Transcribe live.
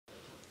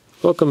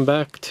Welcome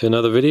back to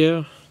another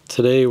video.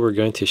 Today we're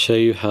going to show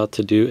you how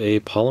to do a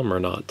Palomar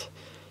knot.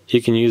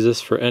 You can use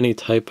this for any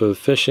type of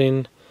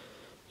fishing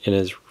and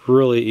is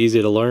really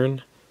easy to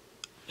learn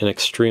and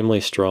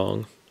extremely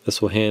strong.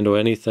 This will handle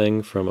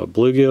anything from a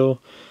bluegill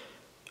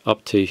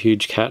up to a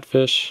huge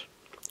catfish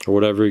or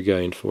whatever you're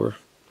going for.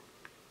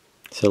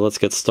 So let's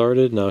get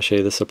started and I'll show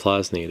you the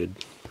supplies needed.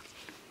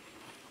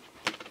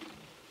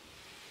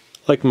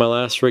 Like my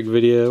last rig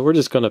video, we're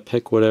just going to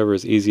pick whatever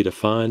is easy to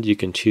find. You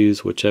can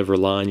choose whichever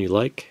line you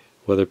like,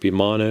 whether it be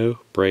mono,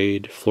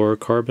 braid,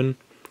 fluorocarbon.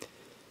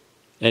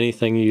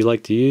 Anything you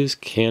like to use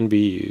can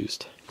be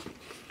used.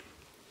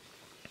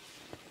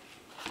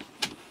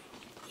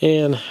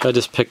 And I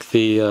just picked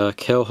the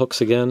Kell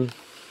hooks again,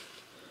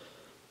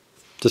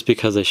 just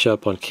because they show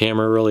up on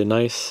camera really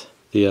nice.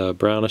 The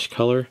brownish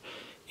color,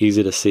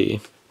 easy to see.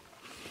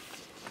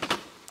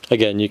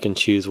 Again, you can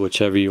choose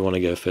whichever you want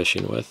to go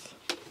fishing with.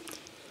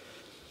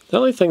 The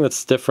only thing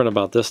that's different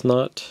about this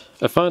knot,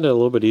 I find it a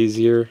little bit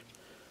easier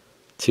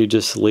to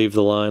just leave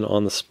the line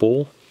on the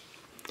spool.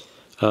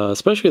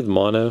 Especially with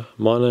mono.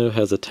 Mono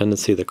has a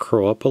tendency to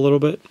curl up a little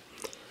bit,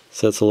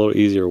 so it's a little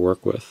easier to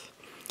work with.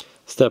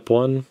 Step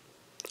one,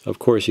 of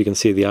course you can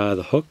see the eye of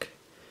the hook.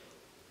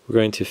 We're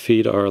going to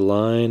feed our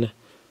line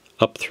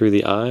up through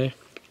the eye.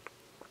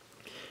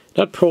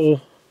 I'd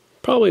pull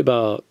probably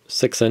about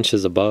 6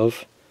 inches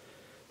above,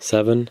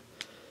 7.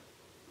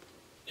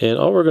 And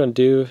all we're going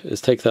to do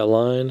is take that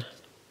line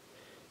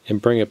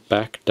and bring it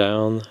back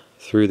down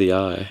through the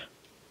eye.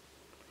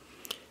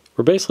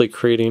 We're basically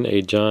creating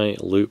a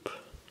giant loop.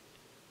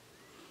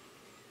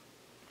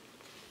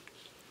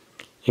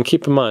 And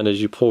keep in mind,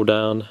 as you pull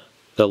down,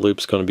 that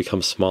loop's going to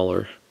become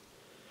smaller.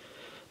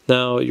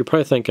 Now, you're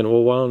probably thinking,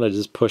 well, why don't I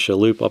just push a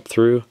loop up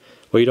through?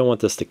 Well, you don't want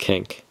this to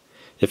kink.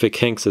 If it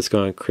kinks, it's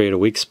going to create a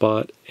weak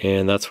spot,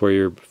 and that's where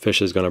your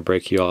fish is going to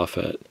break you off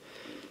at.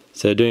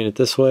 So doing it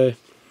this way,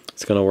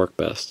 it's going to work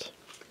best.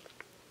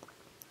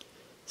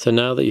 So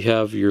now that you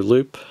have your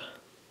loop,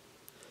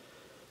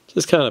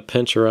 just kind of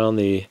pinch around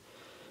the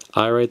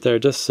eye right there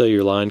just so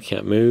your line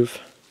can't move.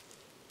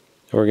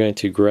 And we're going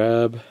to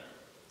grab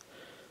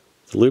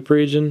the loop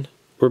region.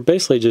 We're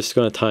basically just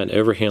going to tie an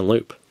overhand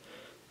loop.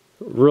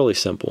 Really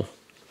simple.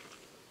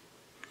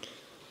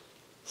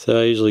 So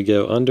I usually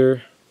go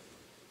under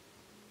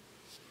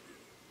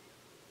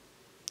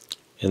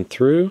and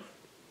through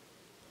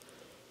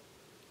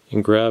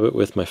and grab it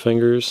with my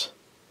fingers,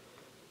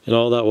 and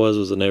all that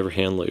was an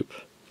overhand loop.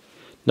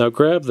 Now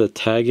grab the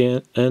tag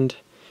end.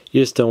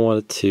 You just don't want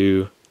it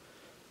to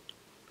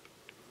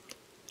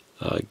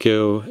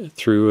go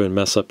through and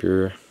mess up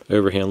your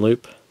overhand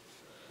loop.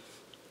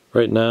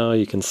 Right now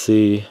you can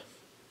see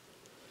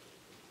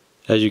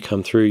as you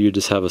come through you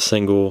just have a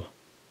single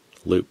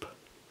loop.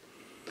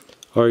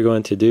 All you're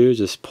going to do is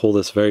just pull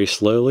this very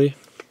slowly,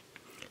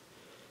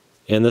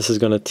 and this is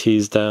going to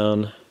tease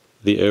down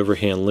the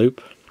overhand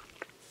loop.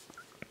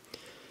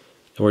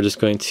 And we're just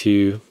going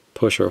to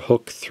push our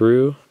hook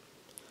through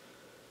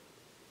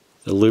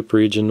the loop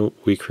region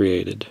we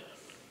created.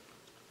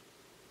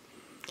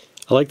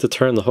 I like to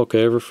turn the hook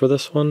over for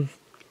this one.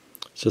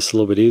 It's just a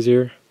little bit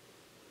easier.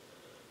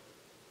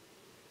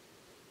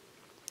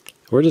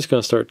 We're just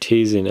going to start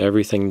teasing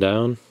everything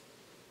down.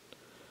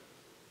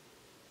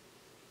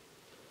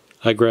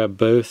 I grab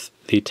both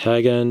the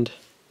tag end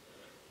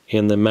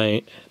and the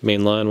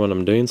main line when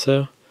I'm doing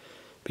so.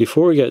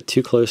 Before we get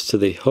too close to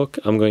the hook,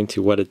 I'm going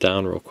to wet it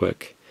down real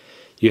quick.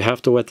 You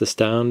have to wet this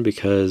down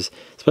because,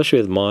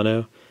 especially with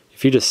mono,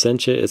 if you just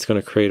cinch it, it's going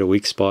to create a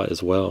weak spot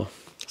as well.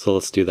 So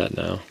let's do that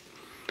now.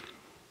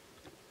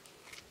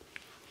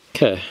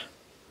 Okay,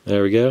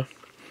 there we go.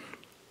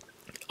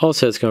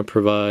 Also, it's going to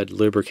provide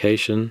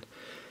lubrication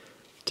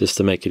just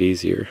to make it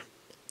easier.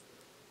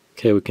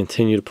 Okay, we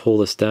continue to pull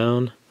this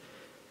down.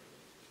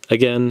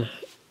 Again,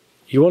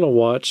 you want to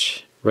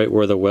watch right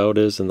where the weld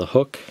is in the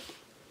hook.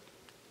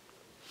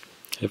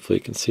 Hopefully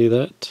you can see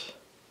that.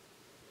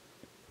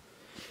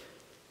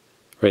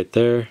 Right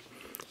there.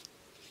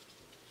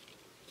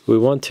 We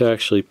want to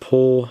actually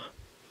pull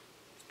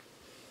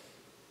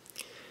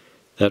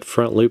that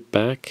front loop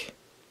back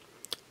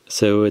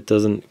so it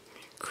doesn't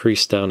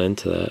crease down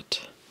into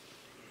that.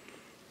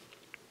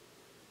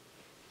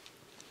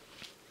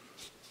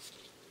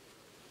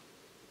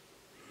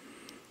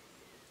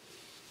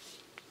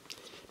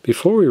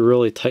 Before we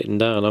really tighten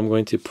down, I'm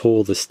going to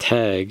pull this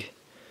tag,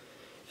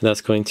 and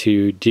that's going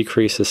to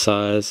decrease the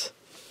size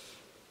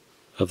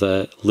of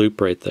that loop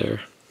right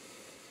there.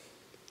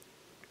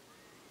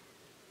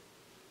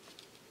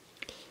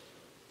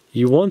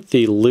 You want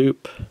the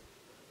loop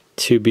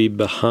to be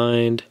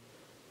behind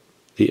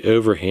the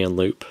overhand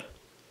loop.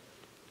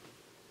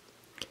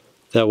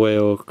 That way it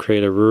will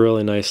create a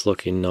really nice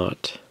looking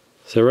knot.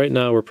 So right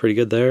now we're pretty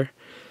good there.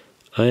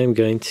 I am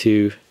going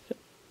to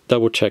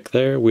double check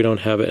there. We don't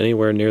have it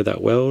anywhere near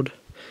that weld.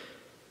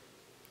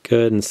 Go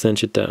ahead and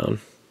cinch it down.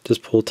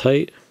 Just pull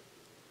tight.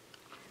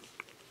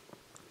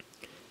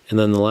 And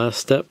then the last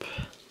step,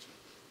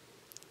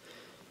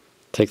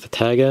 take the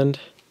tag end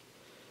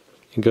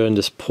and go ahead and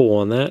just pull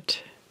on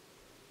that,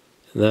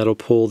 And that'll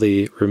pull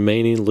the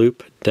remaining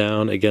loop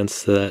down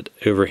against that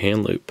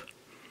overhand loop.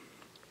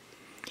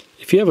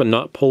 If you have a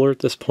knot puller at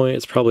this point,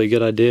 it's probably a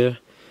good idea.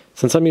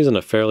 Since I'm using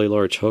a fairly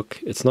large hook,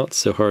 it's not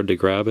so hard to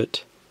grab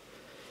it.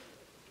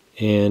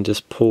 And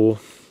just pull,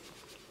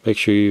 make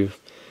sure you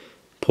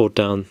pull it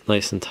down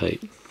nice and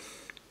tight.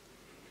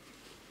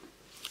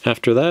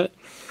 After that,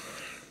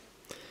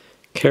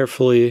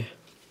 carefully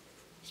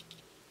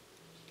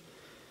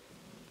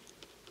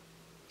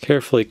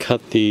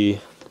cut the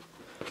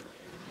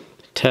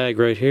tag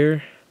right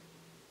here.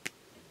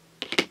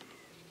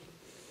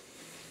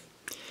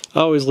 I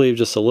always leave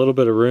just a little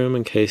bit of room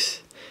in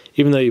case,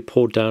 even though you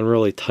pulled down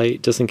really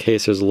tight, just in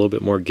case there's a little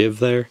bit more give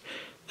there.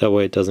 That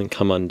way it doesn't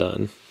come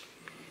undone.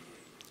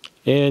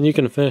 And you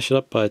can finish it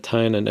up by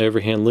tying an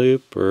overhand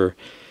loop, or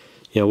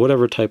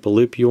whatever type of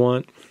loop you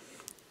want.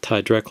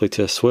 Tie directly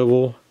to a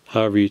swivel,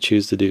 however you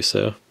choose to do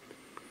so.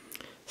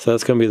 So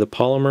that's going to be the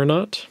Palomar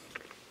knot.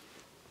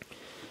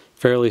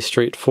 Fairly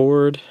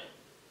straightforward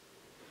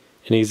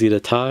and easy to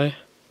tie.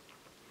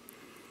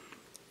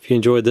 If you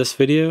enjoyed this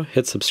video,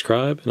 hit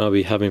subscribe, and I'll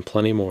be having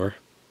plenty more.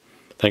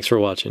 Thanks for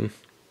watching.